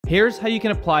Here's how you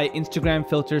can apply Instagram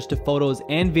filters to photos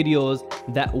and videos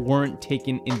that weren't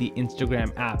taken in the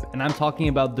Instagram app. And I'm talking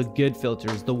about the good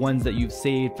filters, the ones that you've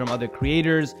saved from other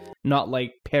creators, not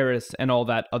like Paris and all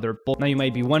that other bull. Now you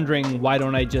might be wondering, why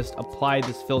don't I just apply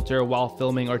this filter while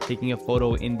filming or taking a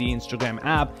photo in the Instagram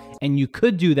app? And you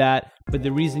could do that, but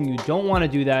the reason you don't want to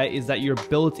do that is that your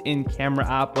built-in camera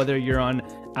app, whether you're on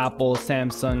Apple,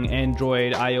 Samsung,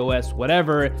 Android, iOS,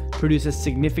 whatever, produces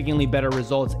significantly better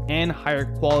results and higher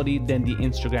quality than the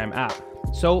Instagram app.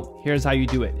 So here's how you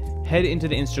do it. Head into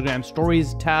the Instagram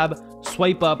Stories tab,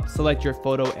 swipe up, select your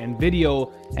photo and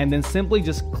video, and then simply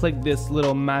just click this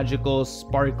little magical,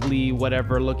 sparkly,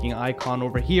 whatever looking icon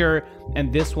over here,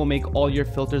 and this will make all your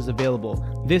filters available.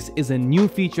 This is a new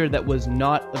feature that was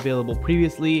not available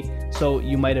previously, so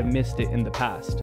you might have missed it in the past.